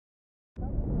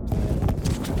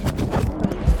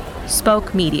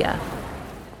Spoke Media.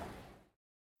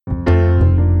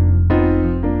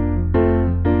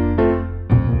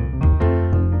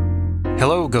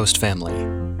 Hello, Ghost family.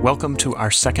 Welcome to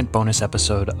our second bonus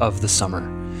episode of the summer.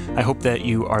 I hope that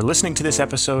you are listening to this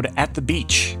episode at the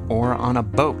beach, or on a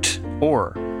boat,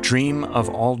 or dream of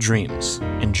all dreams,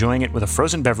 enjoying it with a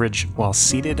frozen beverage while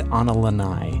seated on a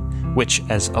lanai, which,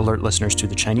 as alert listeners to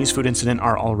the Chinese food incident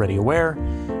are already aware,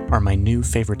 are my new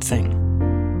favorite thing.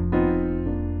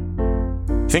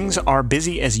 Things are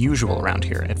busy as usual around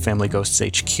here at Family Ghosts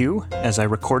HQ. As I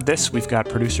record this, we've got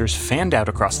producers fanned out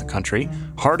across the country,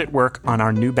 hard at work on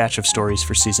our new batch of stories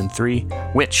for Season 3,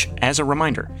 which, as a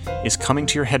reminder, is coming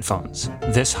to your headphones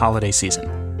this holiday season.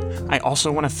 I also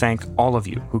want to thank all of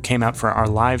you who came out for our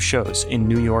live shows in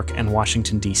New York and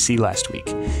Washington, D.C. last week,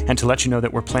 and to let you know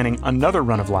that we're planning another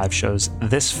run of live shows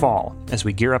this fall as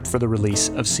we gear up for the release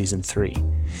of Season 3.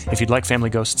 If you'd like Family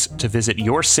Ghosts to visit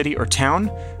your city or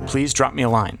town, please drop me a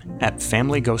line at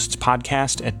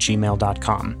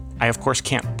familyghostspodcast@gmail.com. I, of course,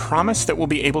 can't promise that we'll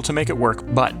be able to make it work,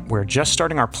 but we're just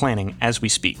starting our planning as we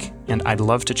speak, and I'd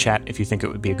love to chat if you think it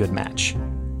would be a good match.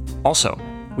 Also,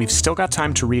 we've still got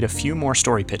time to read a few more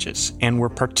story pitches, and we're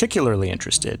particularly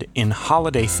interested in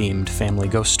holiday-themed family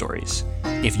ghost stories.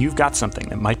 If you've got something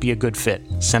that might be a good fit,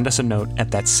 send us a note at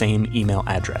that same email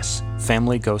address,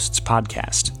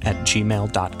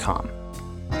 familyghostspodcast@gmail.com.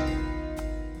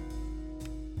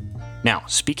 Now,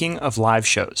 speaking of live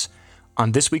shows,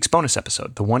 on this week's bonus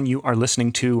episode, the one you are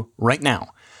listening to right now,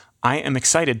 I am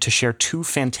excited to share two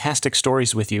fantastic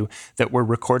stories with you that were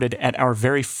recorded at our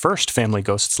very first Family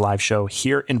Ghosts live show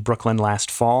here in Brooklyn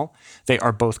last fall. They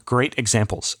are both great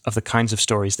examples of the kinds of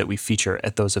stories that we feature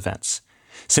at those events.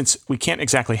 Since we can't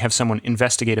exactly have someone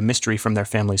investigate a mystery from their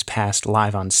family's past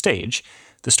live on stage,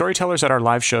 the storytellers at our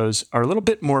live shows are a little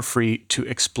bit more free to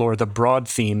explore the broad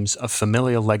themes of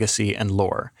familial legacy and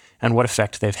lore, and what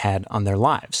effect they've had on their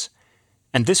lives.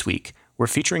 And this week, we're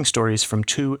featuring stories from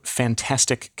two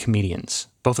fantastic comedians,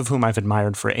 both of whom I've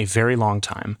admired for a very long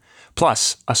time,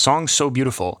 plus a song so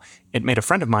beautiful, it made a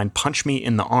friend of mine punch me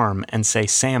in the arm and say,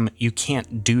 "Sam, you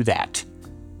can't do that."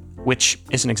 Which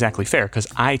isn't exactly fair, because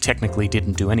I technically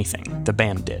didn't do anything. The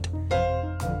band did.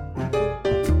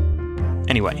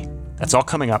 Anyway, that's all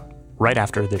coming up right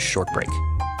after this short break.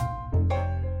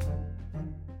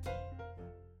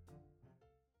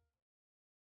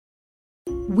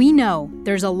 We know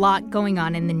there's a lot going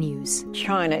on in the news.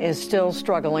 China is still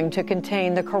struggling to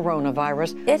contain the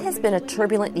coronavirus. It has been a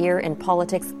turbulent year in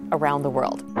politics around the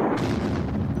world.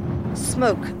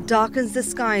 Smoke darkens the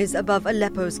skies above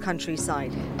Aleppo's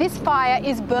countryside. This fire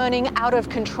is burning out of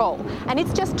control, and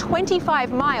it's just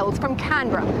 25 miles from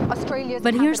Canberra, Australia's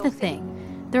But here's the capital city.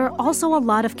 thing. There are also a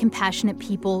lot of compassionate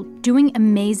people doing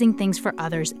amazing things for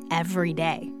others every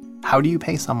day. How do you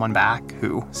pay someone back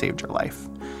who saved your life?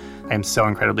 I am so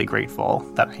incredibly grateful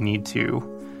that I need to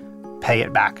pay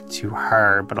it back to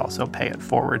her, but also pay it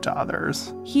forward to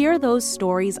others. Hear those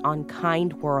stories on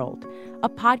Kind World, a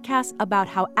podcast about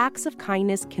how acts of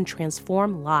kindness can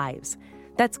transform lives.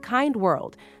 That's Kind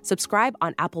World. Subscribe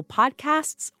on Apple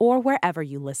Podcasts or wherever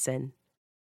you listen.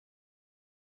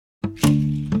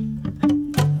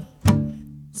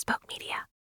 Spoke Media.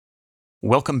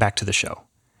 Welcome back to the show.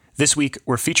 This week,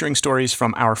 we're featuring stories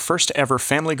from our first ever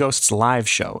Family Ghosts live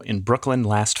show in Brooklyn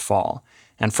last fall.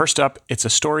 And first up, it's a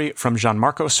story from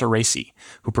Gianmarco Soresi,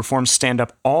 who performs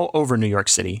stand-up all over New York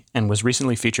City and was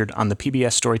recently featured on the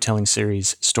PBS storytelling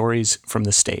series Stories from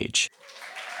the Stage.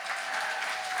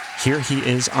 Here he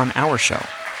is on our show,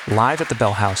 live at the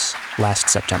Bell House last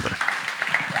September.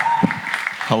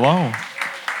 Hello.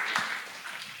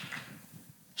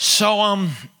 So,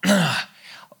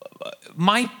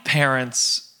 my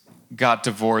parents got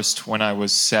divorced when I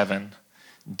was 7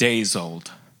 days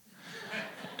old.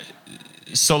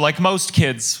 So like most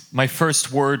kids, my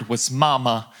first word was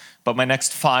mama, but my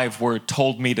next 5 were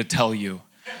told me to tell you.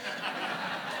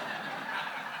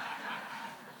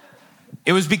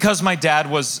 It was because my dad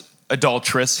was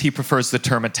adulterous. He prefers the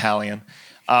term Italian.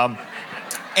 And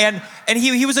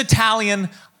he was Italian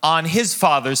on his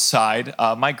father's side,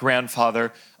 my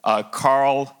grandfather,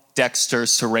 Carl Dexter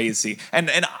Soresi.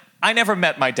 And I never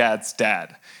met my dad's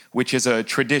dad, which is a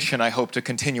tradition I hope to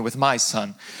continue with my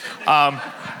son.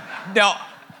 Now,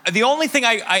 the only thing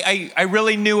I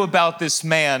really knew about this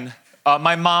man,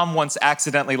 my mom once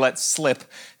accidentally let slip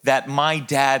that my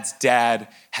dad's dad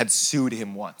had sued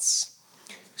him once.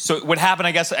 So what happened,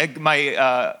 I guess,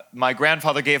 my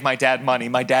grandfather gave my dad money.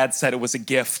 My dad said it was a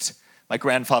gift. My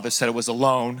grandfather said it was a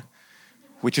loan,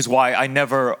 which is why I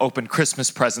never opened Christmas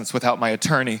presents without my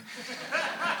attorney.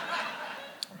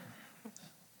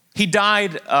 He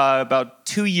died about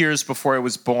 2 years before I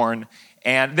was born,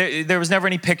 and there was never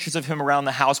any pictures of him around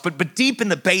the house, but deep in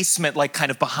the basement, like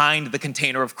kind of behind the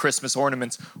container of Christmas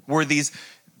ornaments, were these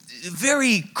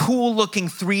very cool-looking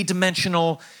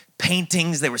three-dimensional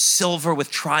paintings. They were silver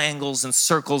with triangles and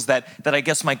circles that I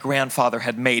guess my grandfather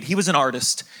had made. He was an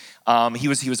artist. He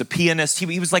was a pianist.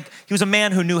 He was a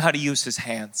man who knew how to use his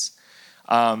hands.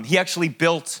 He actually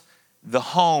built the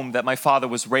home that my father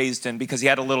was raised in because he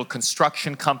had a little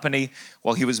construction company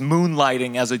while he was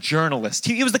moonlighting as a journalist.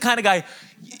 He was the kind of guy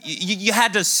you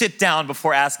had to sit down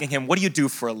before asking him, what do you do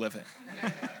for a living?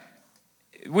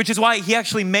 Which is why he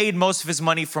actually made most of his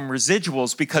money from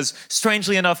residuals, because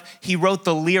strangely enough, he wrote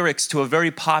the lyrics to a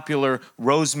very popular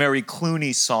Rosemary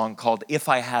Clooney song called If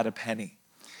I Had a Penny.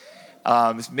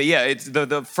 It's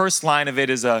the first line of it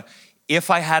is,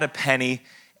 if I had a penny,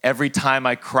 every time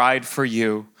I cried for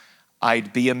you,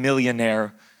 I'd be a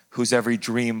millionaire whose every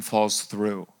dream falls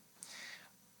through.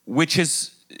 Which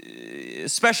is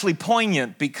especially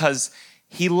poignant because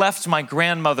he left my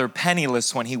grandmother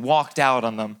penniless when he walked out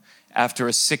on them after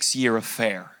a 6-year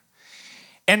affair.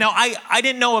 And now I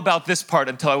didn't know about this part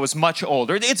until I was much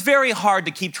older. It's very hard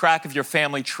to keep track of your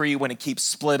family tree when it keeps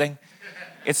splitting.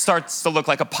 It starts to look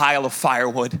like a pile of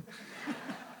firewood.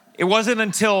 It wasn't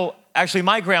until actually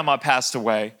my grandma passed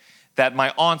away that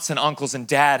my aunts and uncles and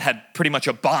dad had pretty much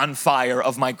a bonfire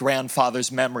of my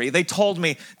grandfather's memory. They told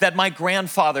me that my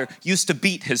grandfather used to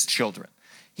beat his children.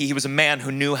 He was a man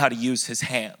who knew how to use his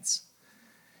hands.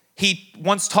 He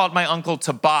once taught my uncle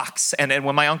to box, and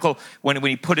when my uncle, when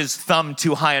he put his thumb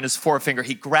too high on his forefinger,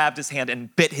 he grabbed his hand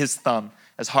and bit his thumb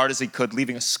as hard as he could,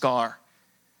 leaving a scar.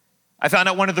 I found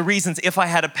out one of the reasons If I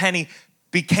Had a Penny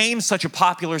became such a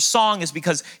popular song is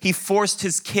because he forced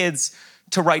his kids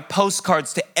to write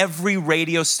postcards to every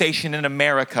radio station in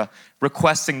America,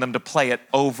 requesting them to play it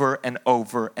over and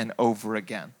over and over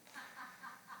again.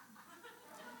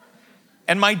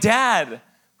 And my dad,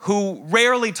 who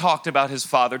rarely talked about his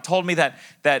father, told me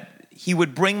that he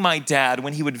would bring my dad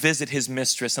when he would visit his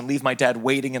mistress and leave my dad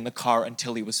waiting in the car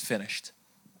until he was finished.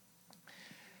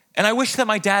 And I wish that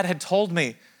my dad had told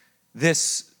me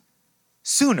this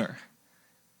sooner,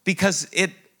 because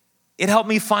it helped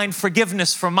me find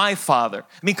forgiveness from my father.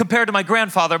 I mean, compared to my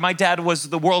grandfather, my dad was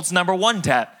the world's #1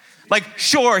 dad. Like,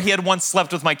 sure, he had once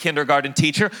slept with my kindergarten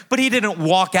teacher, but he didn't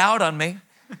walk out on me.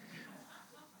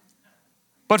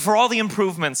 But for all the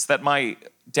improvements that my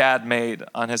dad made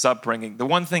on his upbringing, the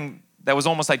one thing that was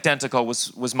almost identical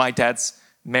was my dad's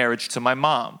marriage to my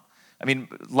mom. I mean,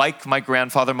 like my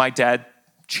grandfather, my dad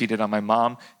cheated on my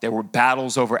mom. There were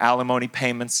battles over alimony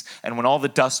payments, and when all the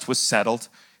dust was settled,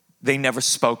 they never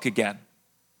spoke again.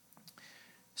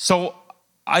 So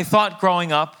I thought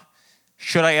growing up,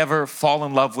 should I ever fall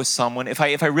in love with someone, if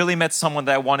I really met someone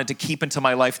that I wanted to keep into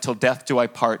my life till death do I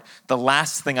part, the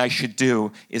last thing I should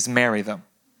do is marry them.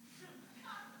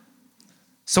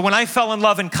 So when I fell in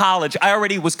love in college, I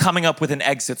already was coming up with an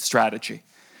exit strategy.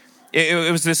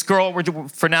 It was this girl,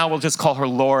 for now we'll just call her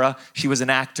Laura. She was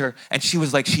an actor, and she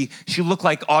was like, she looked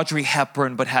like Audrey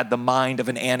Hepburn, but had the mind of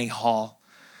an Annie Hall.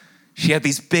 She had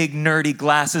these big nerdy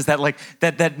glasses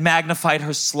that magnified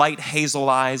her slight hazel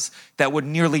eyes that would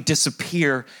nearly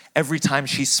disappear every time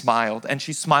she smiled. And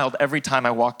she smiled every time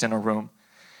I walked in a room.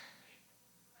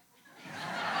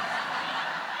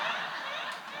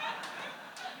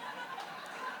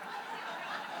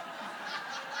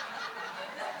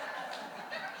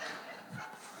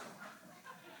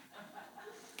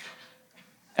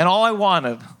 And all I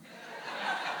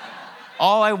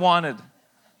wanted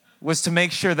was to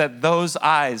make sure that those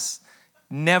eyes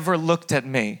never looked at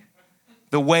me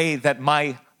the way that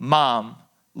my mom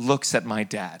looks at my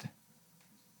dad.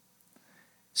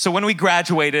 So when we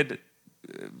graduated,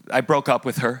 I broke up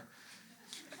with her.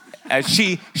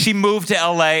 She moved to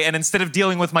LA, and instead of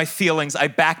dealing with my feelings, I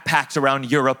backpacked around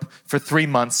Europe for 3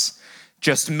 months.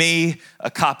 Just me,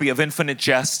 a copy of Infinite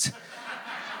Jest,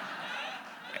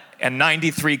 and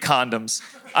 93 condoms.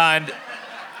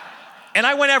 And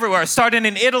I went everywhere. I started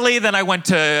in Italy, then I went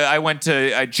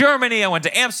to Germany, I went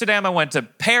to Amsterdam, I went to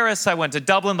Paris, I went to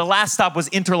Dublin. The last stop was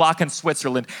Interlaken,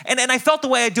 Switzerland. And I felt the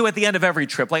way I do at the end of every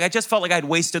trip. Like, I just felt like I'd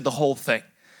wasted the whole thing.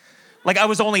 Like, I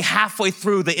was only halfway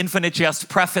through the Infinite Jest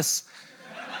preface.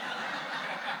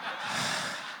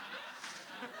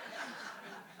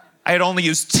 I had only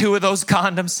used 2 of those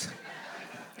condoms,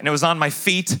 and it was on my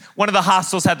feet. One of the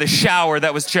hostels had the shower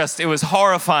that was it was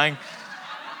horrifying.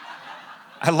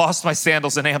 I lost my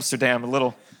sandals in Amsterdam a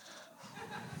little.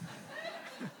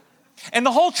 And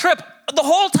the whole trip, the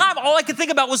whole time, all I could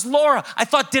think about was Laura. I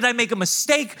thought, did I make a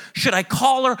mistake? Should I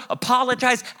call her,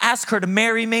 apologize, ask her to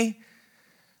marry me?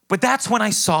 But that's when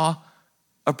I saw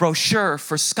a brochure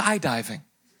for skydiving.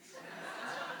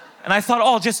 And I thought,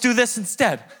 oh, I'll just do this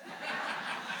instead.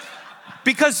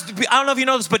 Because, I don't know if you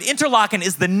know this, but Interlaken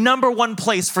is the #1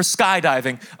 place for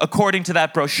skydiving, according to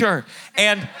that brochure.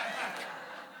 And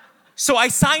so I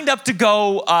signed up to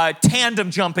go tandem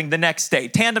jumping the next day.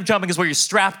 Tandem jumping is where you're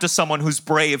strapped to someone who's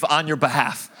brave on your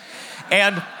behalf.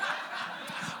 And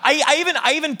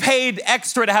I even paid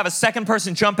extra to have a second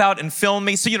person jump out and film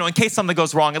me. So, in case something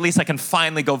goes wrong, at least I can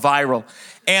finally go viral.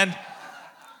 And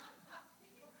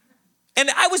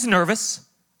I was nervous.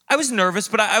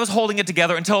 But I was holding it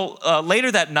together until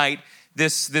later that night,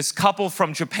 this couple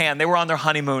from Japan, they were on their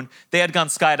honeymoon. They had gone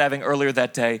skydiving earlier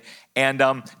that day. And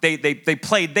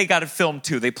they got it filmed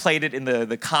too. They played it in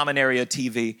the common area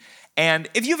TV. And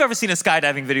if you've ever seen a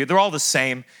skydiving video, they're all the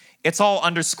same. It's all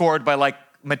underscored by like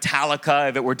Metallica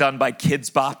if it were done by Kids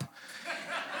Bop.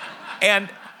 And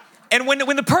when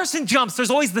the person jumps,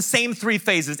 there's always the same 3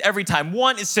 phases every time.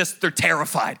 One is just they're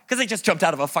terrified because they just jumped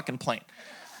out of a fucking plane.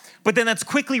 But then that's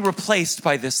quickly replaced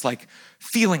by this like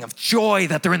feeling of joy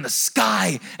that they're in the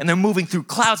sky and they're moving through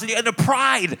clouds and the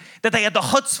pride that they had the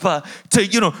chutzpah to,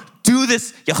 do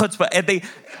this, chutzpah, and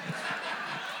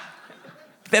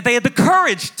that they had the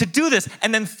courage to do this.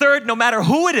 And then third, no matter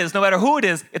who it is,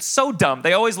 it's so dumb.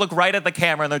 They always look right at the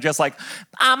camera and they're just like,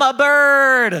 I'm a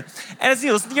bird. And it's,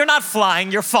 you're not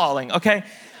flying, you're falling, okay?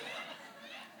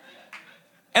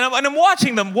 And I'm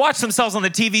watching them watch themselves on the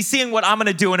TV, seeing what I'm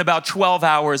gonna do in about 12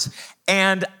 hours.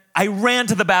 And I ran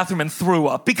to the bathroom and threw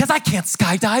up because I can't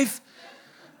skydive.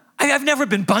 I've never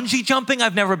been bungee jumping. I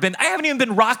haven't even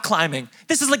been rock climbing.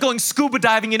 This is like going scuba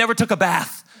diving. You never took a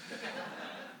bath.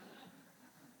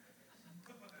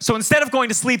 So instead of going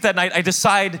to sleep that night, I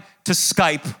decide to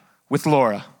Skype with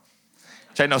Laura,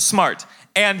 which I know, smart.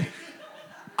 And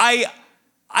I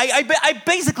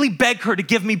basically beg her to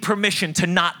give me permission to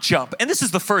not jump. And this is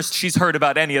the first she's heard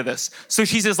about any of this. So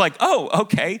she's just like, oh,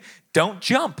 okay, don't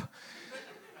jump.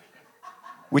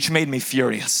 Which made me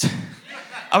furious.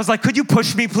 I was like, could you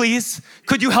push me, please?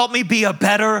 Could you help me be a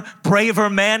better, braver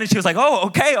man? And she was like, oh,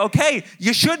 okay,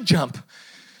 you should jump.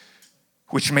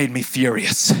 Which made me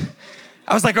furious.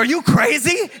 I was like, are you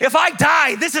crazy? If I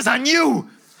die, this is on you.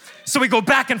 So we go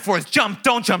back and forth, jump,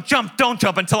 don't jump,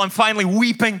 until I'm finally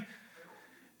weeping.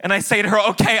 And I say to her,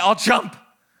 okay, I'll jump.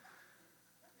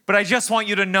 But I just want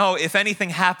you to know, if anything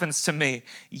happens to me,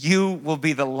 you will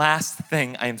be the last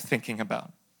thing I am thinking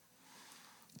about.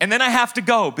 And then I have to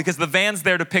go because the van's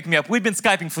there to pick me up. We'd been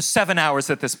Skyping for 7 hours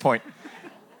at this point.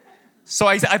 So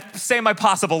I say my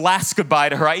possible last goodbye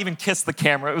to her. I even kissed the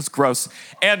camera. It was gross.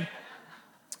 And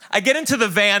I get into the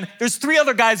van. There's 3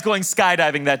 other guys going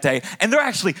skydiving that day. And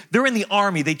they're in the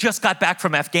army. They just got back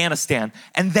from Afghanistan.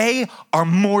 And they are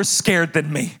more scared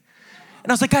than me.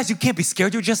 And I was like, guys, you can't be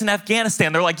scared. You're just in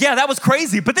Afghanistan. They're like, yeah, that was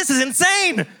crazy, but this is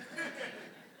insane.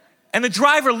 And the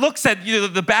driver looks at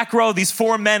the back row, these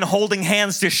 4 men holding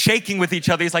hands, just shaking with each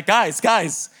other. He's like,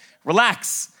 guys,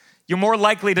 relax. You're more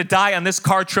likely to die on this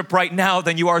car trip right now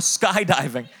than you are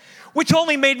skydiving. Which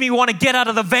only made me want to get out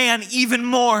of the van even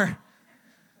more.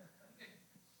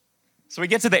 So we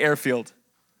get to the airfield,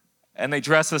 and they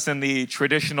dress us in the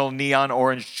traditional neon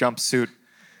orange jumpsuit.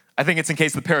 I think it's in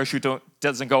case the parachute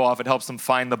doesn't go off. It helps them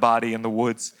find the body in the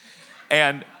woods.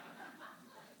 And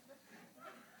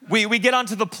we get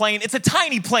onto the plane. It's a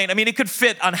tiny plane. I mean, it could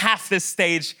fit on half this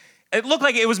stage. It looked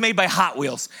like it was made by Hot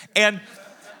Wheels. And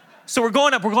so we're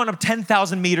going up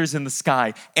 10,000 meters in the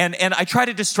sky. And I try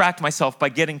to distract myself by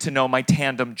getting to know my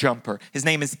tandem jumper. His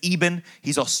name is Eben.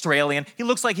 He's Australian. He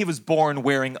looks like he was born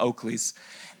wearing Oakleys.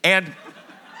 And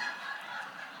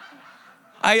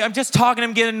I'm just talking to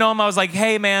him, getting to know him. I was like,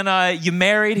 hey, man, you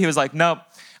married? He was like, nope.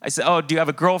 I said, oh, do you have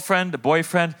a girlfriend, a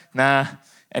boyfriend? Nah.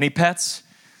 Any pets?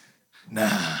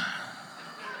 Nah.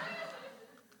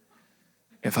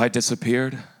 If I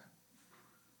disappeared,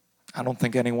 I don't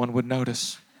think anyone would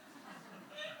notice.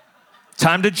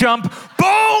 Time to jump.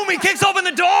 Boom! He kicks open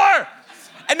the door.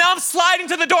 And now I'm sliding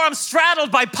to the door. I'm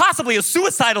straddled by possibly a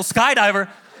suicidal skydiver.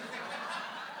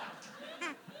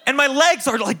 And my legs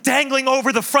are like dangling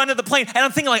over the front of the plane. And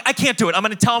I'm thinking like, I can't do it. I'm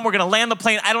gonna tell him we're gonna land the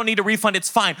plane. I don't need a refund, it's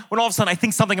fine. When all of a sudden I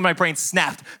think something in my brain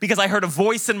snapped because I heard a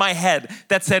voice in my head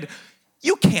that said,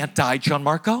 you can't die,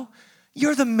 Gianmarco.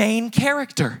 You're the main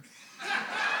character.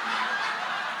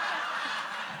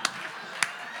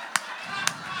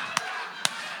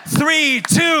 3,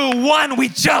 2, 1, we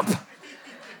jump.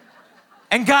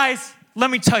 And guys, let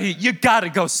me tell you, you gotta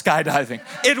go skydiving.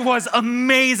 It was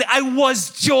amazing. I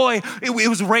was joy. It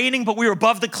was raining, but we were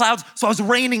above the clouds, so I was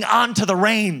raining onto the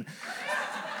rain.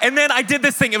 And then I did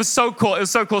this thing. It was so cool. It was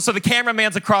so cool. So the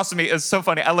cameraman's across from me. It was so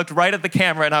funny. I looked right at the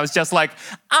camera and I was just like,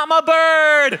 I'm a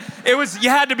bird. You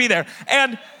had to be there.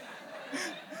 And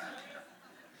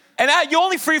you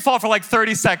only free fall for like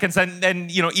 30 seconds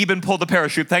and Eben pulled the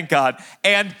parachute, thank God.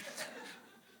 And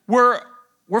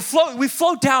we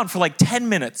float down for like 10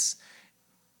 minutes.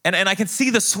 And I can see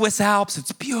the Swiss Alps.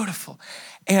 It's beautiful.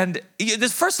 And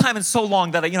this first time in so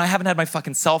long that I haven't had my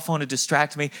fucking cell phone to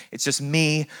distract me. It's just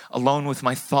me alone with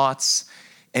my thoughts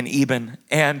and Eben.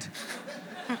 And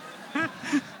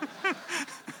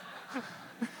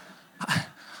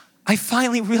I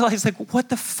finally realized, like, what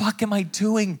the fuck am I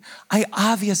doing? I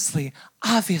obviously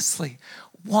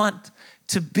want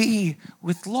to be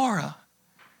with Laura.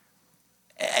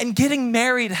 And getting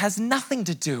married has nothing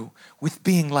to do with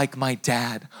being like my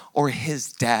dad or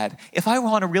his dad. If I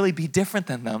want to really be different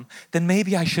than them, then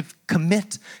maybe I should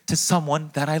commit to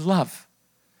someone that I love.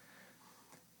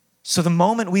 So the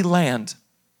moment we land,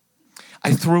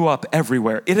 I threw up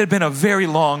everywhere. It had been a very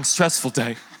long, stressful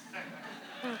day.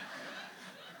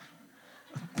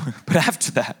 But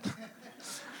after that,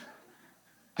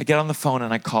 I get on the phone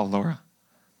and I call Laura.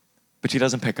 But she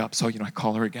doesn't pick up, so I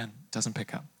call her again, doesn't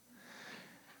pick up.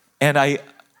 And I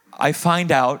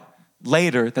find out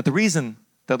later that the reason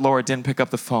that Laura didn't pick up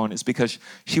the phone is because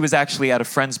she was actually at a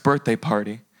friend's birthday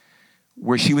party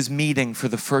where she was meeting for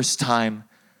the first time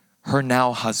her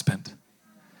now husband,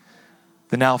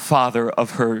 the now father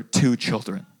of her 2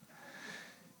 children.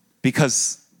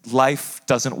 Because life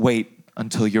doesn't wait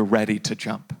until you're ready to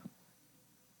jump.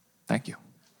 Thank you.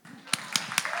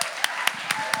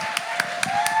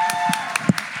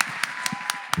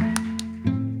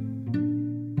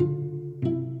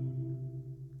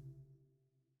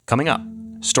 Coming up,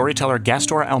 storyteller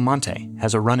Gastor Almonte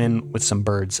has a run-in with some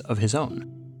birds of his own.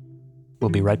 We'll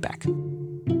be right back.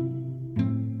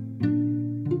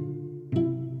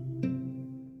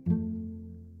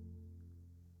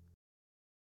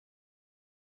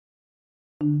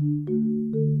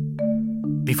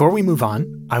 Before we move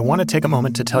on, I want to take a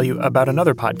moment to tell you about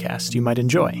another podcast you might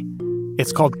enjoy.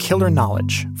 It's called Killer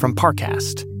Knowledge from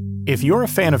Parcast. If you're a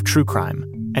fan of true crime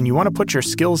and you want to put your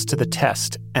skills to the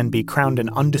test and be crowned an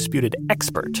undisputed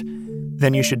expert,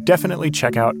 then you should definitely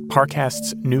check out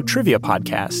Parcast's new trivia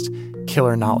podcast,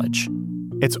 Killer Knowledge.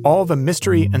 It's all the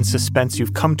mystery and suspense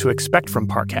you've come to expect from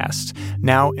Parcast,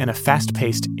 now in a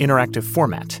fast-paced, interactive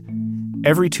format.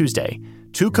 Every Tuesday,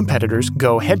 2 competitors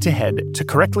go head-to-head to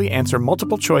correctly answer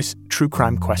multiple-choice true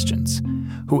crime questions.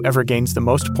 Whoever gains the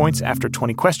most points after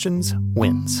 20 questions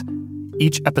wins.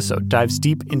 Each episode dives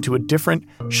deep into a different,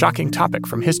 shocking topic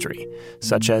from history,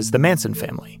 such as the Manson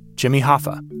family, Jimmy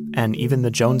Hoffa, and even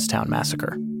the Jonestown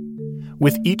Massacre.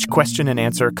 With each question and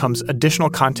answer comes additional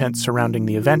content surrounding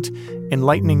the event,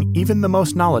 enlightening even the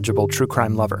most knowledgeable true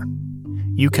crime lover.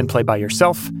 You can play by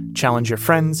yourself, challenge your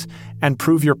friends, and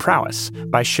prove your prowess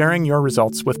by sharing your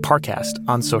results with Parcast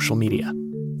on social media.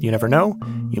 You never know,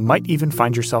 you might even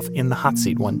find yourself in the hot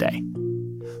seat one day.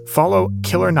 Follow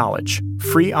Killer Knowledge,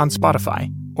 free on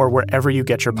Spotify or wherever you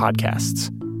get your podcasts.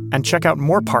 And check out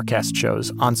more Parcast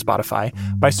shows on Spotify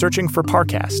by searching for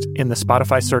Parcast in the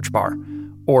Spotify search bar,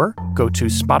 or go to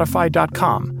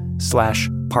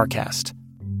spotify.com/Parcast.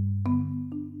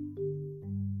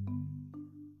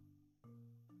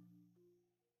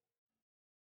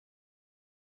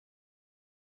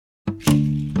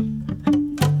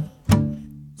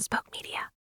 Spoke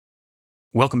Media.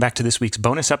 Welcome back to this week's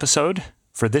bonus episode.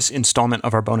 For this installment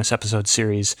of our bonus episode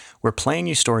series, we're playing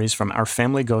you stories from our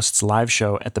Family Ghosts live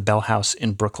show at the Bell House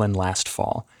in Brooklyn last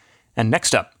fall. And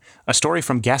next up, a story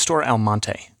from Gastor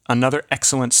Almonte, another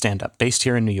excellent stand-up based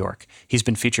here in New York. He's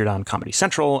been featured on Comedy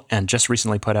Central and just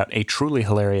recently put out a truly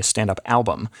hilarious stand-up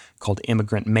album called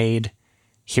Immigrant Maid.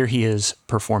 Here he is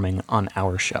performing on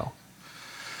our show.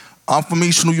 I'm from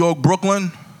East New York,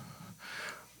 Brooklyn.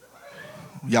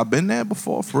 Y'all been there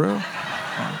before, for real?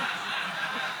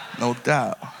 No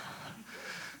doubt.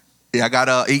 Yeah, I got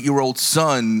an 8-year-old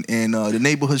son, and the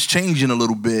neighborhood's changing a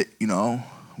little bit, you know.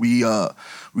 We got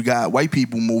white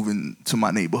people moving to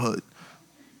my neighborhood.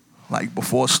 Like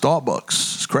before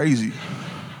Starbucks. It's crazy.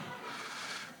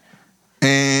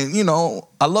 And, you know,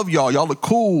 I love y'all. Y'all are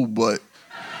cool, but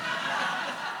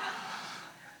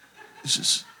it's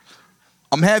just,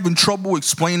 I'm having trouble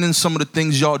explaining some of the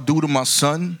things y'all do to my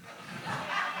son.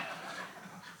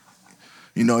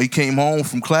 You know, he came home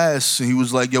from class and he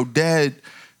was like, yo, Dad,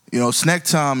 you know, snack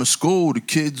time at school, the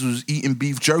kids was eating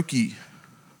beef jerky.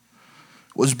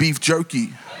 What's beef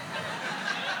jerky?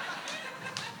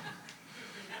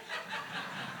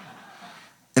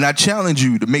 And I challenge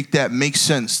you to make that make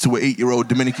sense to an 8-year-old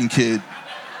Dominican kid.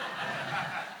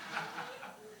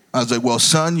 I was like, well,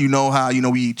 son, you know how,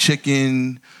 we eat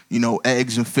chicken,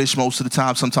 eggs and fish most of the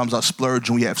time. Sometimes I splurge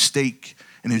and we have steak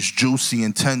and it's juicy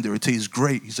and tender. It tastes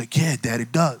great. He's like, yeah, Dad,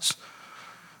 it does.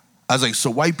 I was like, so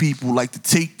white people like to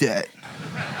take that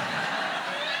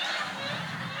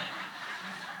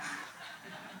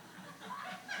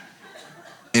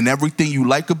and everything you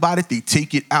like about it, they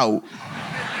take it out.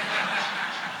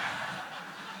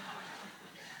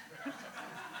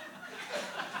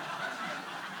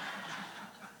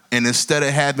 And instead of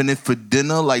having it for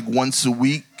dinner like once a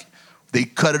week, they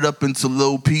cut it up into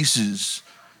little pieces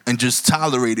and just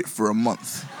tolerate it for a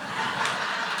month.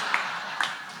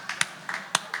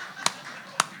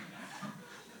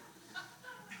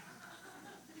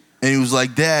 And he was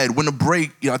like, Dad, when the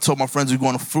break, I told my friends we were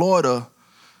going to Florida,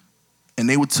 and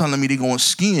they were telling me they're going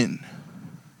skiing.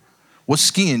 What's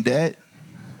skiing, Dad?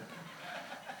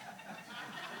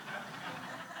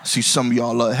 I see some of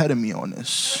y'all are ahead of me on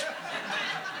this.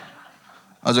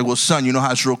 I was like, well, son, you know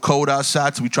how it's real cold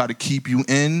outside, so we try to keep you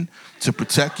in to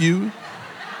protect you?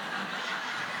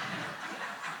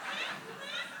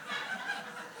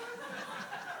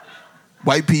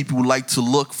 White people like to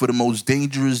look for the most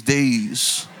dangerous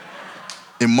days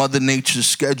in Mother Nature's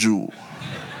schedule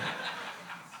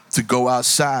to go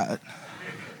outside.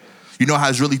 You know how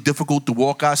it's really difficult to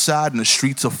walk outside and the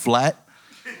streets are flat?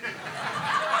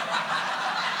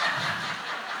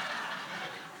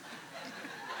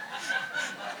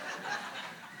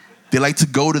 They like to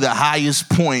go to the highest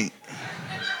point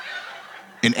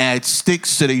and add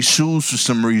sticks to their shoes for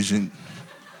some reason.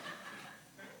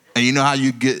 And you know how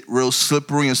you get real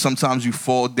slippery and sometimes you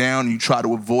fall down and you try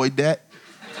to avoid that?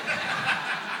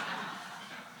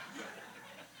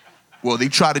 Well, they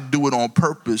try to do it on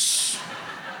purpose,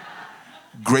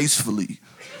 gracefully.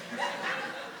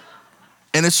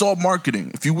 And it's all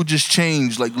marketing. If you would just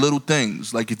change like little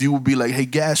things, like if you would be like, hey,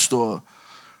 Gastor,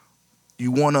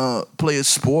 you want to play a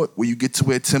sport where you get to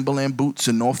wear Timberland boots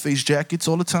and North Face jackets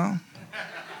all the time?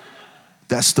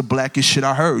 That's the blackest shit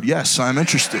I heard. Yes, I'm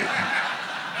interested.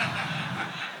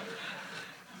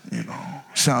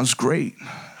 Sounds great.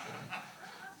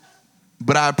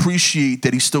 But I appreciate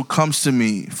that he still comes to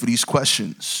me for these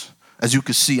questions. As you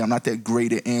can see, I'm not that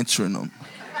great at answering them.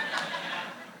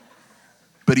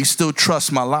 But he still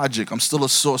trusts my logic. I'm still a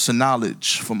source of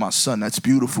knowledge for my son. That's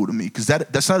beautiful to me, because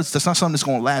that's not something that's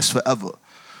going to last forever.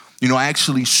 I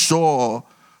actually saw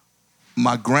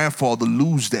my grandfather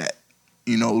lose that,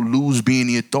 lose being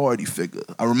the authority figure.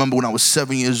 I remember when I was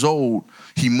 7 years old,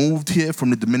 he moved here from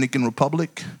the Dominican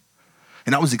Republic,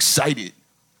 and I was excited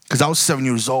because I was 7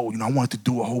 years old. I wanted to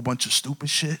do a whole bunch of stupid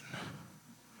shit.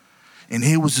 And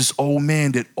here was this old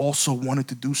man that also wanted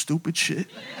to do stupid shit.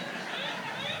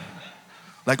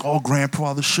 Like all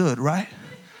grandfathers should, right?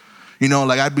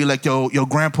 Like I'd be like, yo,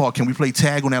 grandpa, can we play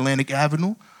tag on Atlantic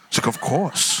Avenue? It's like, of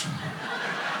course.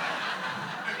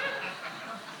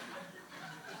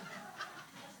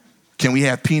 Can we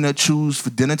have peanut chews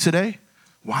for dinner today?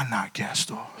 Why not,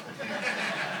 Gastor?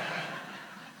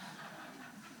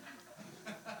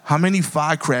 How many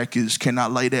firecrackers can I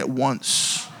light at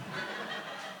once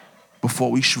before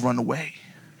we should run away?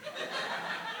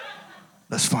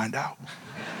 Let's find out.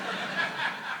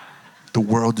 The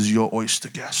world is your oyster,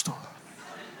 Gastor.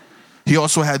 He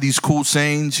also had these cool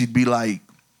sayings. He'd be like,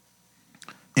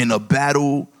 in a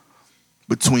battle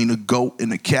between a goat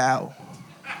and a cow,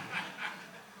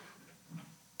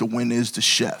 the winner is the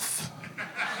chef.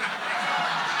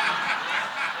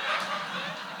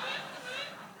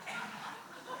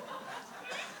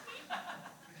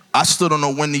 I still don't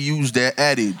know when to use that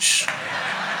adage.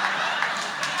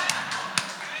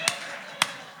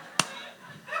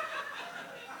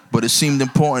 But it seemed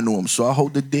important to him, so I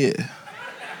hold it dear.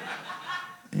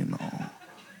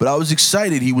 But I was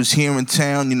excited he was here in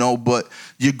town, but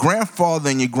your grandfather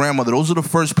and your grandmother, those are the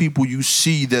first people you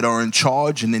see that are in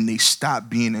charge, and then they stop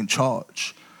being in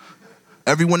charge.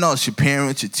 Everyone else, your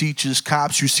parents, your teachers,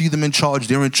 cops, you see them in charge.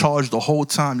 They're in charge the whole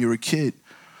time you're a kid.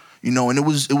 And it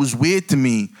was weird to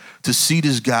me to see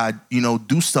this guy,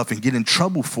 do stuff and get in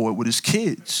trouble for it with his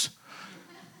kids.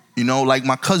 Like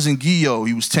my cousin Guillo,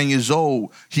 he was 10 years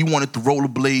old. He wanted to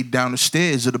rollerblade down the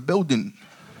stairs of the building.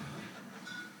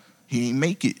 He ain't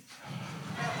make it.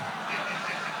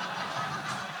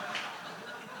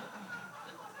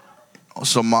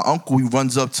 So my uncle, he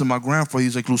runs up to my grandfather.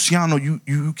 He's like, Luciano,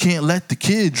 you can't let the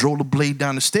kids rollerblade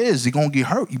down the stairs. They're going to get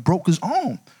hurt. He broke his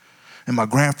arm. And my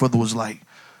grandfather was like,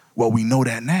 well, we know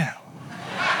that now.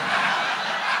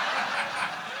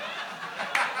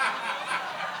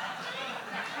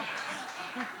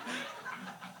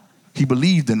 He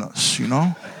believed in us,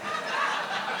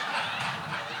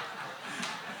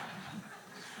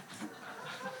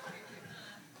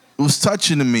 was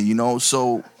touching to me, you know.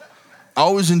 So I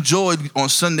always enjoyed on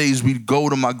Sundays we'd go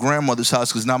to my grandmother's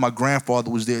house because now my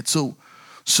grandfather was there too.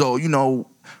 So, you know,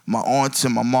 my aunts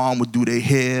and my mom would do their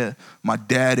hair. My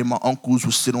dad and my uncles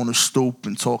would sit on the stoop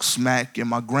and talk smack. And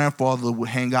my grandfather would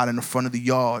hang out in the front of the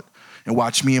yard and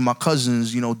watch me and my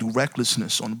cousins, you know, do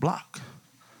recklessness on the block.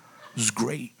 It was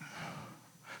great.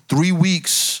 3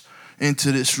 weeks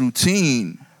into this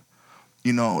routine,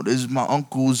 you know, there's my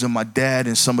uncles and my dad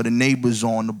and some of the neighbors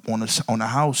on the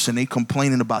house, and they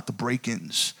complaining about the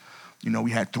break-ins. You know,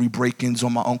 we had 3 break-ins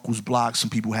on my uncle's block.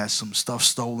 Some people had some stuff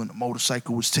stolen. A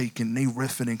motorcycle was taken. They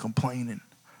riffing and complaining.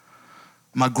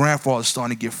 My grandfather's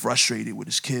starting to get frustrated with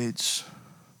his kids.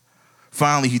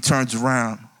 Finally, he turns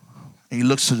around and he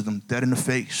looks at them dead in the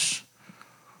face.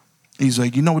 He's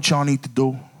like, you know what y'all need to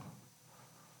do?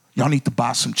 Y'all need to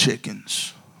buy some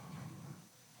chickens.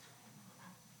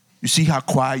 You see how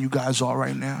quiet you guys are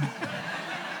right now?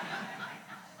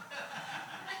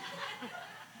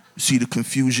 You see the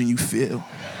confusion you feel?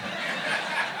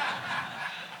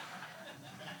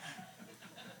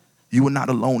 You were not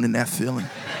alone in that feeling.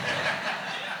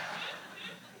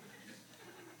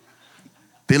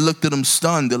 They looked at him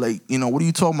stunned. They're like, you know, what are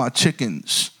you talking about,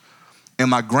 chickens? And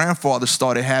my grandfather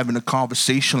started having a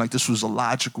conversation like this was a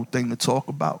logical thing to talk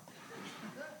about.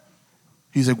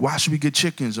 He's like, why should we get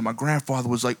chickens? And my grandfather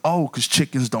was like, oh, because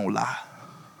chickens don't lie.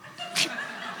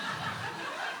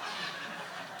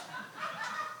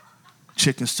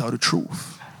 Chickens tell the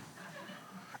truth.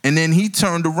 And then he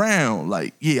turned around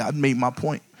like, yeah, I made my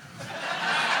point.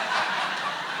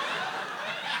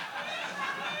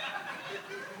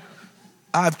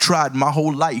 I've tried my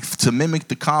whole life to mimic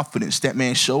the confidence that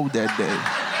man showed that day.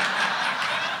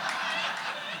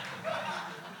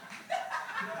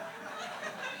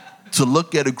 To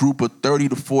look at a group of 30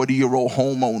 to 40-year-old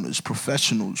homeowners,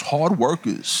 professionals, hard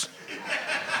workers,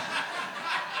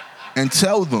 and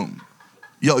tell them,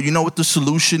 yo, you know what the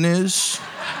solution is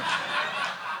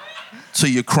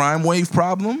to your crime wave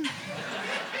problem?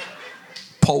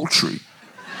 Poultry.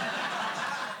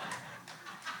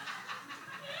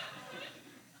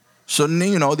 So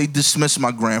then, you know, they dismiss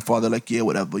my grandfather like, yeah,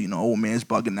 whatever, you know, old man's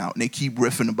bugging out. And they keep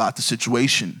riffing about the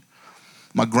situation.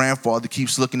 My grandfather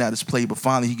keeps looking at his plate, but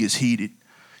finally he gets heated.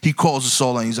 He calls us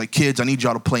all and he's like, kids, I need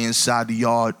y'all to play inside the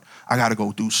yard. I got to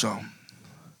go do something.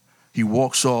 He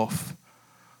walks off,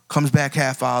 comes back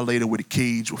half hour later with a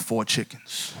cage with 4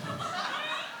 chickens.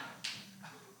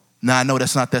 Now, I know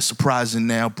that's not that surprising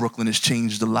now. Brooklyn has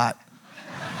changed a lot.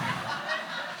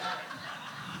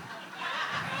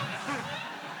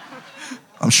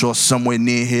 I'm sure somewhere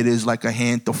near here there's like a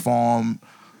Hampton Farm,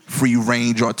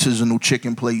 free-range, artisanal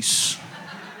chicken place.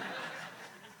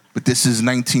 But this is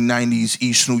 1990s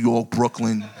East New York,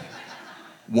 Brooklyn.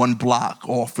 1 block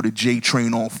off of the J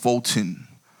train on Fulton.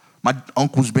 My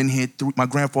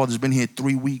grandfather's been here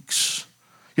 3 weeks.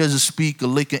 He doesn't speak a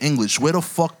lick of English. Where the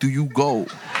fuck do you go?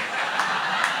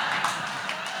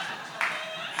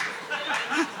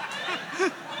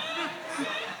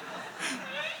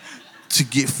 To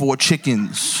get 4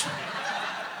 chickens.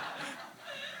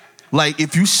 Like,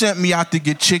 if you sent me out to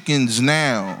get chickens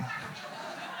now,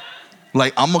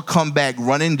 like, I'm gonna come back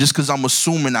running just because I'm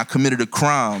assuming I committed a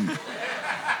crime.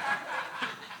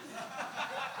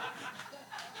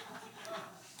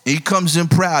 He comes in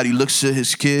proud. He looks at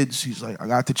his kids. He's like, I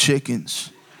got the chickens.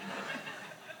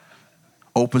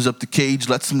 Opens up the cage,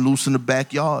 lets them loose in the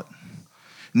backyard.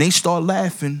 And they start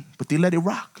laughing, but they let it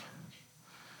rock.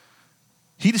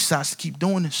 He decides to keep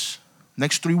doing this.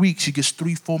 Next 3 weeks, he gets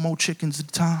 3-4 more chickens at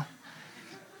a time.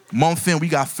 Month in, we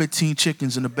got 15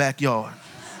 chickens in the backyard.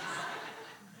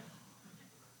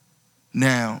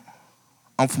 Now,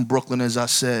 I'm from Brooklyn, as I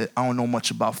said. I don't know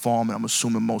much about farming. I'm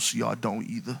assuming most of y'all don't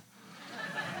either.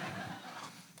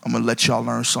 I'm gonna let y'all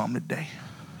learn something today.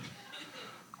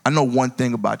 I know one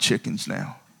thing about chickens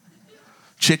now.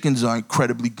 Chickens are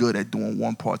incredibly good at doing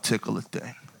one particular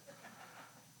thing.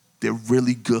 They're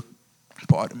really good,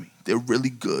 they're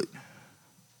really good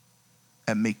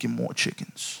at making more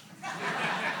chickens.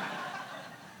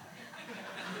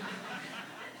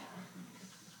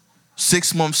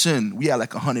 Six months in, we had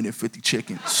like 150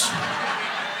 chickens.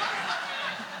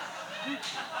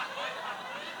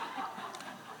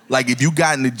 Like, if you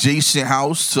got an adjacent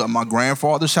house to my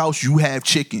grandfather's house, you have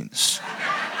chickens.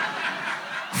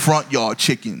 Front yard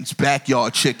chickens,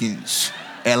 backyard chickens,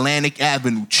 Atlantic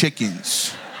Avenue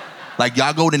chickens. Like,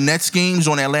 y'all go to Nets games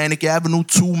on Atlantic Avenue,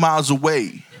 2 miles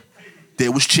away,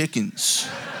 there was chickens.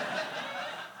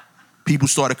 People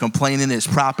started complaining there's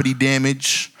property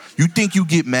damage. You think you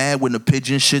get mad when the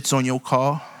pigeon shits on your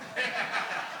car?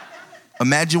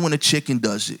 Imagine when a chicken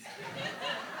does it.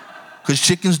 Because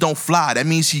chickens don't fly. That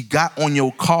means he got on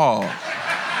your car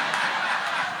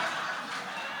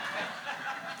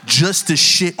just to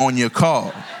shit on your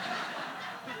car.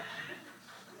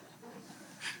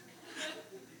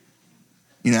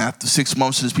 You know, after 6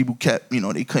 months, his people kept,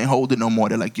 they couldn't hold it no more.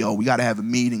 They're like, yo, we got to have a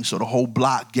meeting. So the whole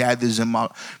block gathers in my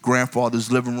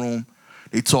grandfather's living room.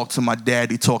 They talk to my dad.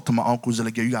 They talk to my uncles. They're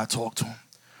like, yo, you got to talk to him.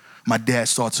 My dad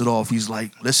starts it off. He's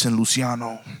like, listen,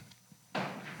 Luciano,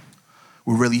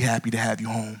 we're really happy to have you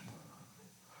home.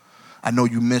 I know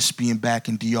you miss being back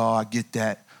in DR. I get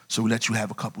that. So we let you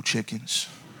have a couple chickens.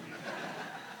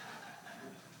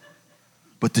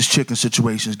 But this chicken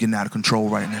situation is getting out of control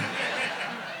right now.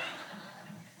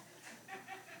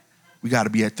 We got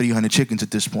to be at 300 chickens at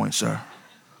this point, sir.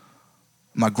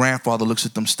 My grandfather looks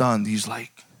at them stunned. He's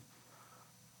like,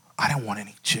 I didn't want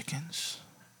any chickens.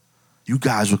 You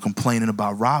guys were complaining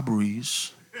about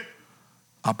robberies.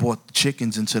 I brought the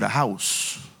chickens into the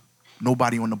house.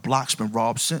 Nobody on the block's been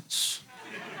robbed since.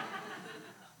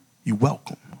 You're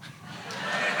welcome.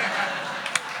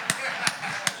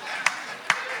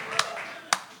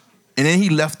 And then he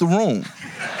left the room.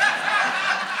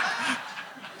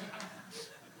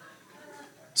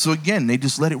 So again, they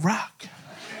just let it rock.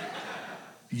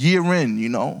 Year in,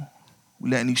 we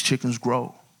letting these chickens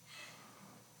grow.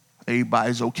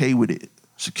 Everybody's okay with it.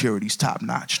 Security's top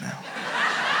notch now.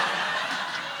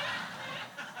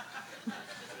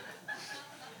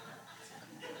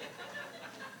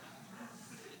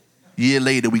 Year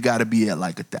later, we got to be at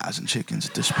like 1,000 chickens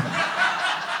at this point.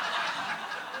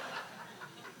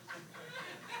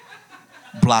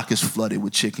 Block is flooded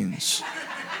with chickens.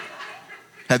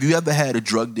 Have you ever had a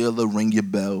drug dealer ring your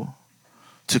bell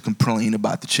to complain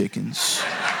about the chickens?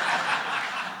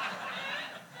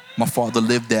 My father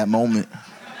lived that moment.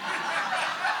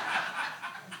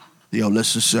 Yo,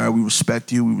 listen, sir, we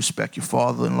respect you. We respect your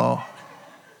father-in-law.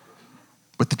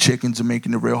 But the chickens are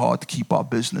making it real hard to keep our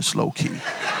business low-key.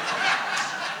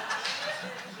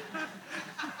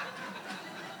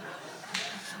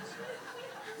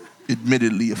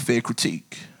 Admittedly, a fair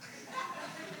critique.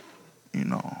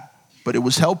 But it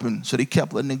was helping, so they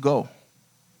kept letting it go.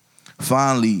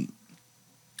 Finally,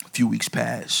 a few weeks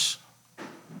passed.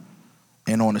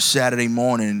 And on a Saturday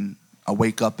morning, I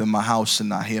wake up in my house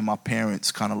and I hear my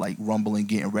parents kind of like rumbling,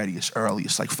 getting ready. It's early.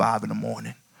 It's like 5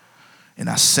 a.m. And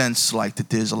I sense like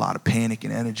that there's a lot of panic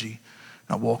and energy.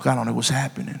 And I walk out, I don't know what's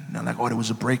happening. And I'm like, oh, there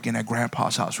was a break-in at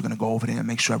Grandpa's house. We're going to go over there and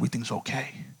make sure everything's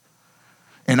okay.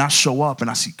 And I show up and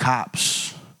I see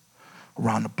cops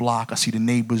around the block. I see the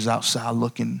neighbors outside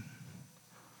looking.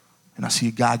 And I see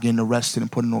a guy getting arrested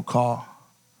and put in a car.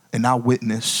 And I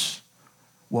witness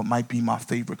what might be my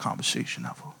favorite conversation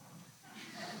ever.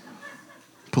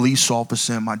 Police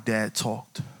officer and my dad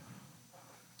talked.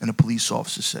 And the police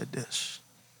officer said this.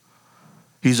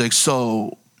 He's like,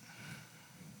 so,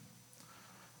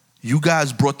 you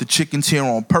guys brought the chickens here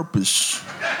on purpose.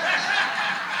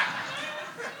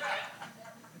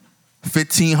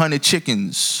 1,500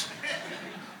 chickens.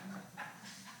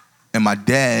 And my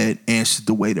dad answered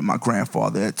the way that my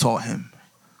grandfather had taught him,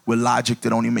 with logic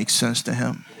that only makes sense to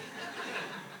him.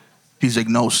 He's like,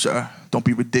 no, sir, don't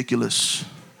be ridiculous.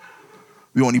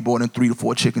 We only brought in 3 to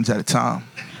 4 chickens at a time.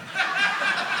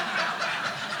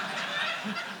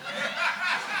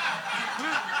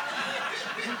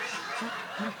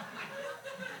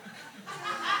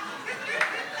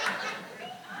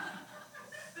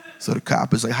 So the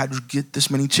cop is like, how'd you get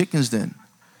this many chickens then?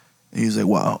 And he's like,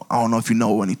 well, I don't know if you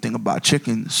know anything about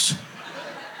chickens,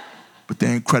 but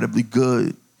they're incredibly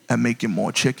good at making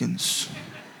more chickens.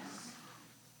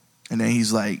 And then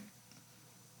he's like,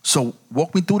 so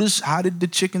walk me through this. How did the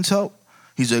chickens help?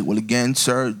 He's like, well, again,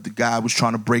 sir, the guy was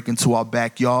trying to break into our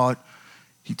backyard.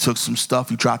 He took some stuff.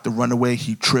 He tried to run away.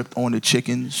 He tripped on the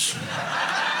chickens.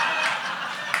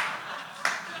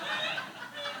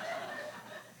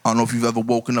 I don't know if you've ever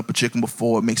woken up a chicken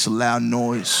before. It makes a loud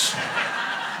noise.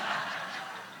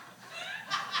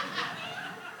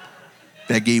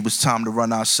 That gave us time to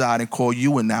run outside and call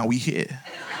you, and now we here.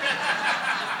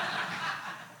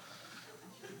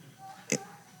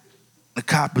 The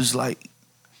cop is like,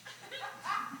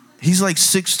 he's like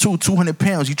 6'2", 200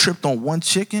 pounds. He tripped on one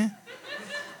chicken.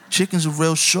 Chickens are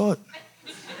real short.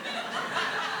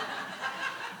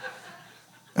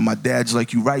 And my dad's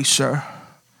like, you right, sir.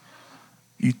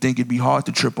 You think it'd be hard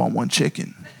to trip on one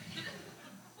chicken.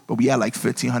 But we had like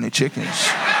 1,500 chickens.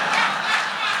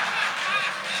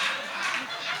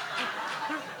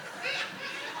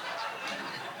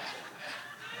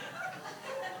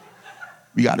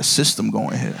 We got a system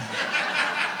going here.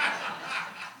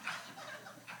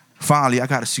 Finally, I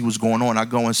got to see what's going on. I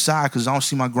go inside because I don't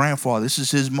see my grandfather. This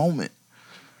is his moment.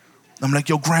 I'm like,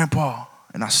 yo, Grandpa.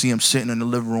 And I see him sitting in the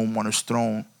living room on his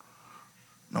throne.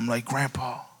 And I'm like,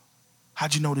 Grandpa,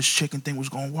 how'd you know this chicken thing was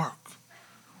going to work?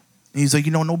 And he's like,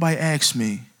 nobody asked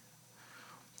me.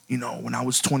 When I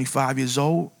was 25 years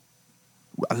old,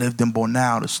 I lived in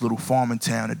Bonao, this little farming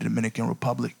town in the Dominican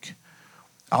Republic.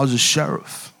 I was a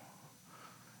sheriff.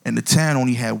 And the town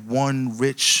only had one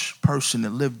rich person that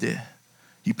lived there.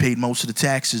 He paid most of the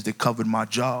taxes that covered my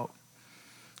job.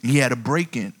 He had a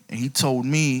break-in, and he told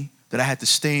me that I had to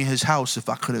stay in his house if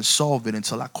I couldn't solve it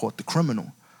until I caught the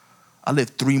criminal. I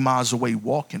lived 3 miles away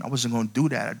walking. I wasn't going to do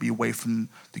that. I'd be away from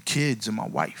the kids and my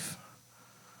wife.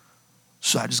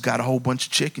 So I just got a whole bunch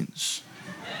of chickens.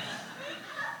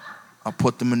 I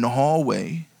put them in the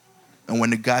hallway, and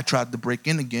when the guy tried to break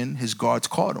in again, his guards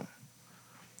caught him.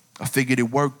 I figured it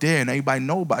worked there, and everybody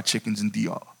know about chickens in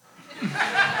DR.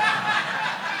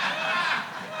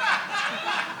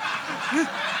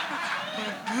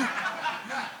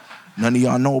 None of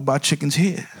y'all know about chickens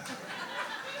here.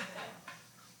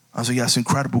 I was like, that's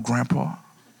incredible, Grandpa.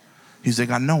 He's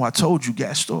like, I know, I told you,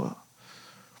 Gastor.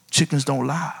 Chickens don't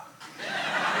lie.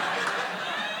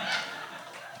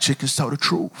 Chickens tell the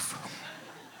truth.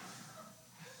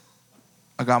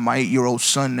 I got my 8-year-old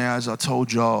son now, as I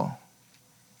told y'all.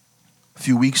 A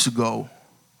few weeks ago,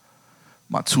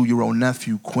 my 2-year-old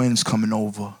nephew, Quinn's coming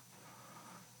over.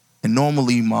 And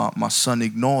normally my son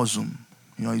ignores him.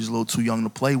 He's a little too young to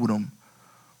play with him.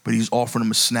 But he's offering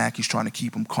him a snack. He's trying to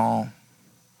keep him calm.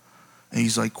 And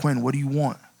he's like, Quinn, what do you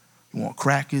want? You want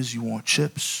crackers? You want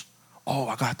chips? Oh,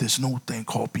 I got this new thing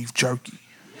called beef jerky.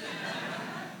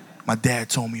 My dad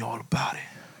told me all about it.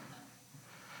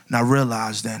 And I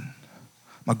realized then,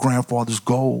 my grandfather's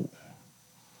goal,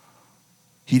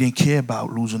 he didn't care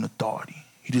about losing authority.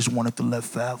 He just wanted to live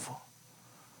forever.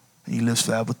 And he lives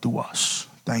forever through us.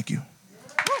 Thank you.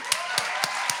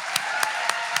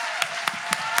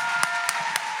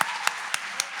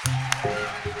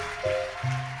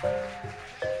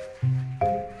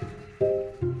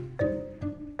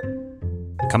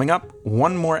 Coming up,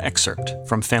 one more excerpt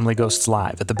from Family Ghosts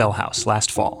Live at the Bell House last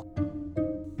fall.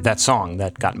 That song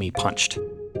that got me punched.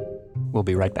 We'll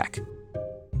be right back.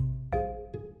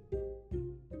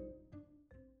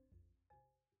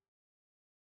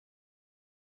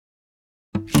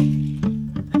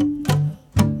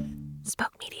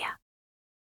 Spoke Media.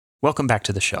 Welcome back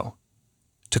to the show.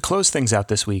 To close things out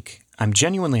this week, I'm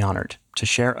genuinely honored to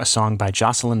share a song by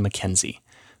Jocelyn Mackenzie,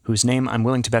 whose name I'm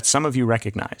willing to bet some of you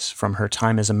recognize from her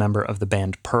time as a member of the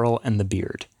band Pearl and the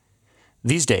Beard.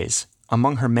 These days,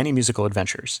 among her many musical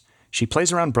adventures, she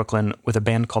plays around Brooklyn with a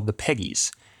band called the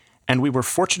Peggies, and we were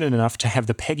fortunate enough to have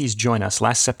the Peggies join us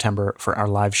last September for our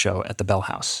live show at the Bell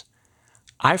House.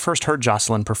 I first heard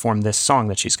Jocelyn perform this song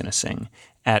that she's going to sing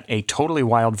at a totally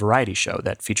wild variety show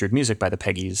that featured music by the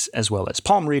Peggies, as well as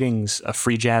palm readings, a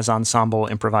free jazz ensemble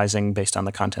improvising based on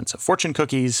the contents of fortune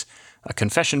cookies, a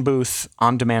confession booth,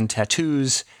 on-demand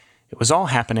tattoos. It was all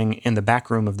happening in the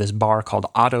back room of this bar called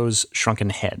Otto's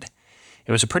Shrunken Head.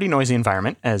 It was a pretty noisy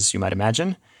environment, as you might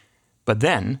imagine. But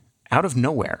then, out of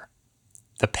nowhere,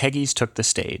 the Peggies took the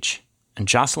stage, and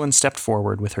Jocelyn stepped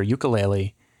forward with her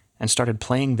ukulele and started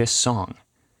playing this song.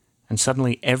 And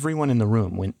suddenly everyone in the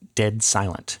room went dead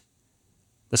silent.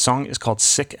 The song is called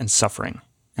Sick and Suffering,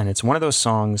 and it's one of those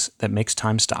songs that makes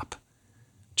time stop.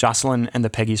 Jocelyn and the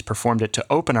Peggies performed it to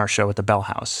open our show at the Bell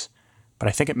House, but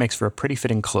I think it makes for a pretty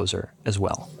fitting closer as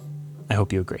well. I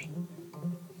hope you agree.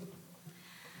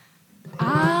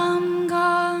 I'm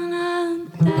gonna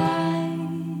die.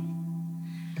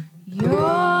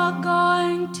 You're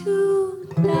going to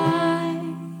die.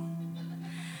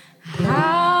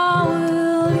 How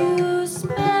will you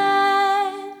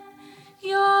spend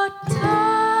your time?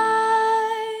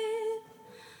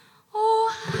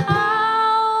 Oh,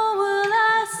 how will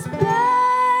I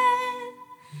spend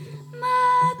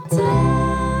my time?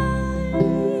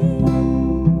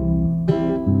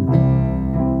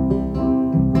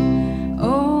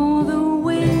 Oh, the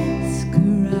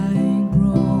whisker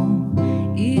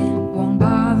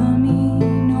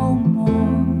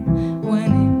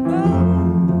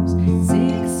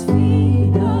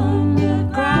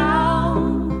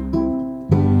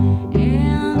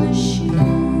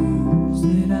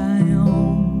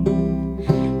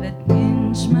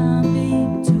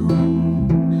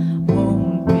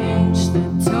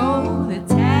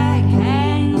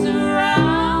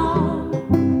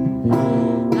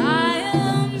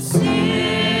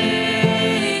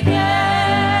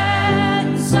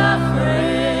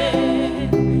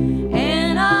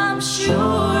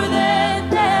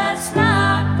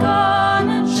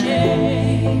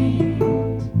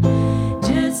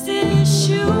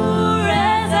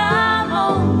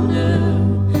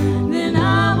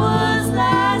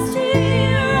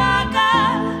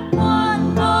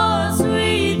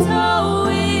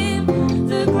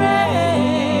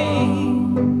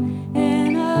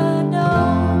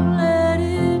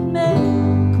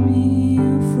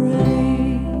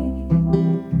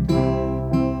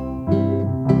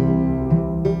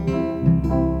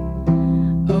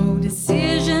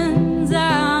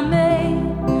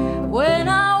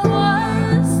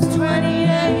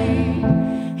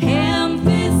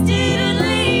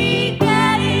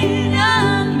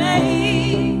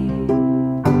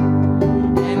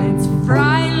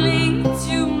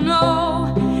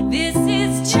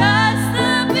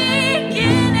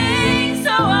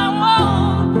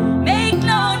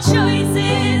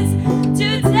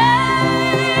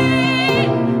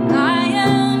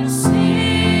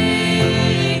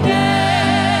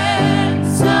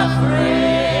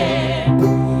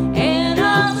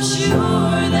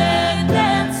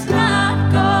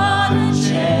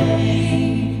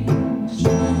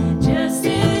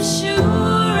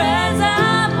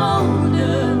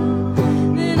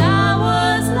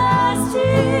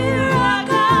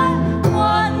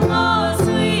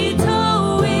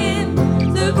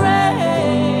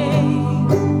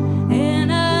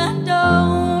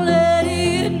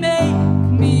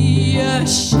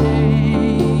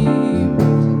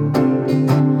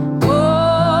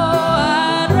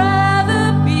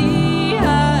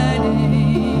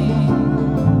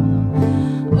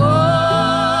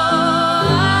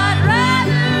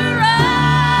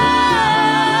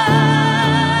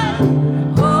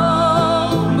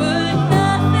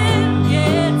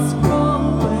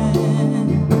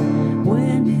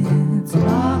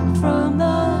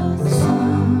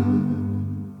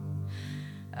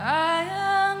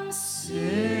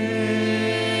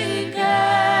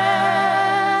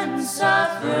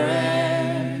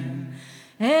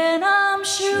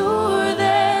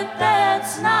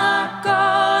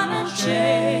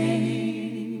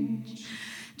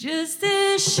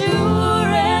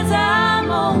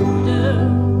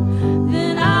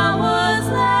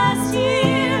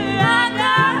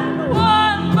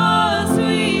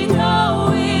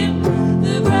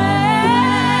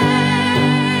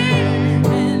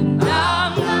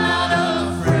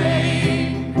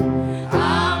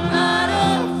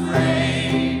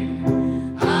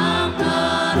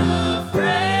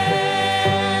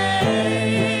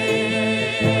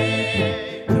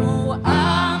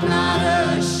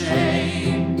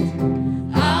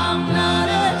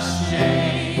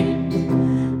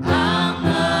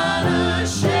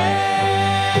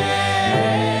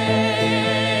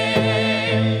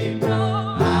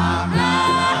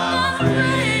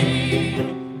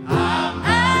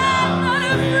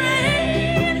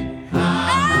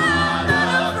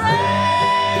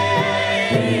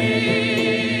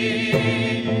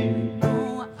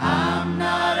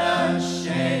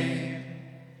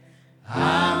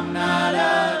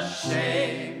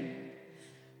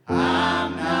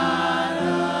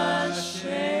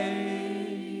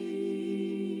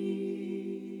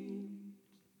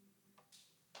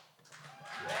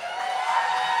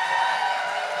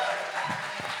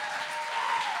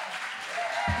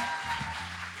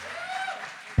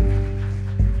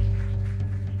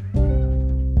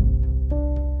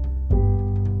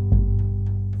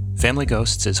Family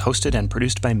Ghosts is hosted and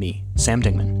produced by me, Sam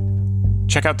Dingman.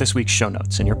 Check out this week's show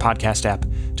notes in your podcast app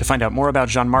to find out more about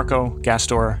Gianmarco,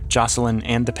 Gastor, Jocelyn,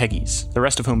 and the Peggys, the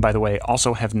rest of whom, by the way,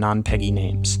 also have non-Peggy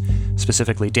names,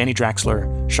 specifically Danny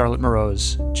Draxler, Charlotte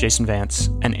Morose, Jason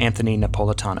Vance, and Anthony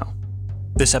Napolitano.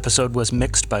 This episode was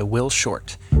mixed by Will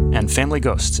Short, and Family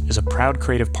Ghosts is a proud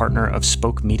creative partner of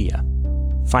Spoke Media.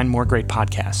 Find more great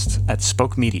podcasts at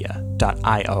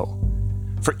spokemedia.io.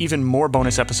 For even more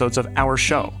bonus episodes of our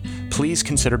show, please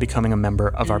consider becoming a member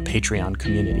of our Patreon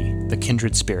community, The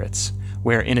Kindred Spirits,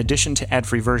 where in addition to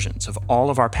ad-free versions of all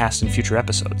of our past and future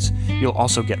episodes, you'll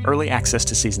also get early access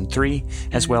to Season 3,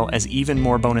 as well as even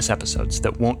more bonus episodes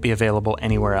that won't be available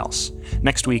anywhere else.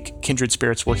 Next week, Kindred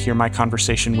Spirits will hear my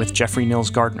conversation with Jeffrey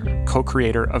Nils Gardner,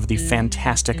 co-creator of the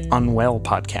fantastic Unwell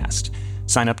podcast.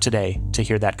 Sign up today to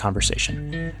hear that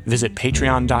conversation. Visit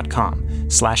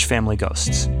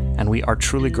patreon.com/familyghosts, and we are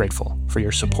truly grateful for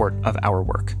your support of our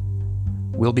work.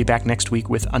 We'll be back next week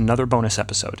with another bonus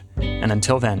episode, and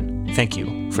until then, thank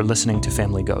you for listening to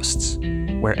Family Ghosts,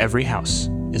 where every house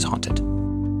is haunted.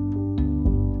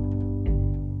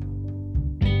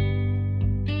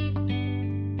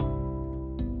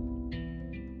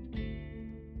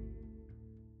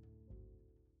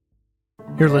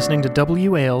 You're listening to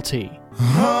WALT.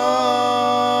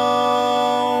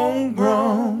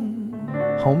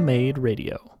 Homemade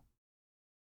radio.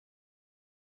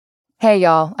 Hey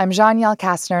y'all, I'm Jean-Yel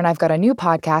Kastner and I've got a new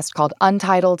podcast called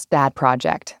Untitled Dad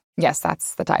Project. Yes,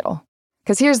 that's the title.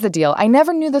 Because here's the deal, I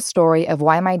never knew the story of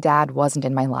why my dad wasn't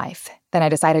in my life. Then I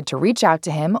decided to reach out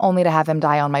to him only to have him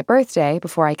die on my birthday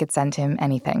before I could send him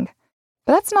anything.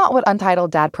 But that's not what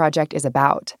Untitled Dad Project is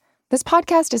about. This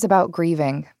podcast is about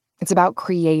grieving. It's about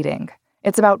creating.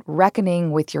 It's about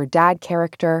reckoning with your dad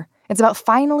character. It's about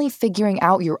finally figuring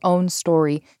out your own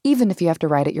story, even if you have to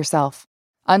write it yourself.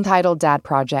 Untitled Dad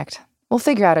Project. We'll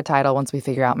figure out a title once we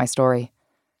figure out my story.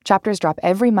 Chapters drop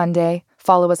every Monday.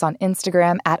 Follow us on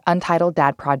Instagram at Untitled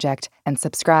Dad Project and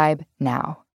subscribe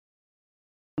now.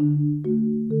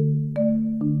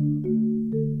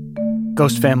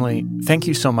 Ghost family, thank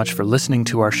you so much for listening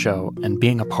to our show and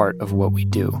being a part of what we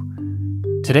do.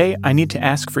 Today, I need to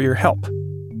ask for your help.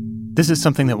 This is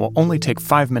something that will only take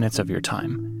 5 minutes of your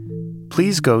time.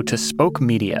 Please go to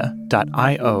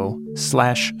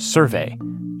spokemedia.io/survey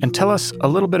and tell us a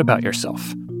little bit about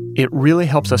yourself. It really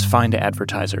helps us find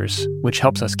advertisers, which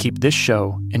helps us keep this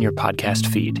show in your podcast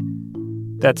feed.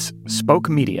 That's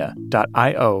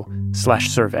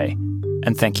spokemedia.io/survey,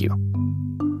 and thank you.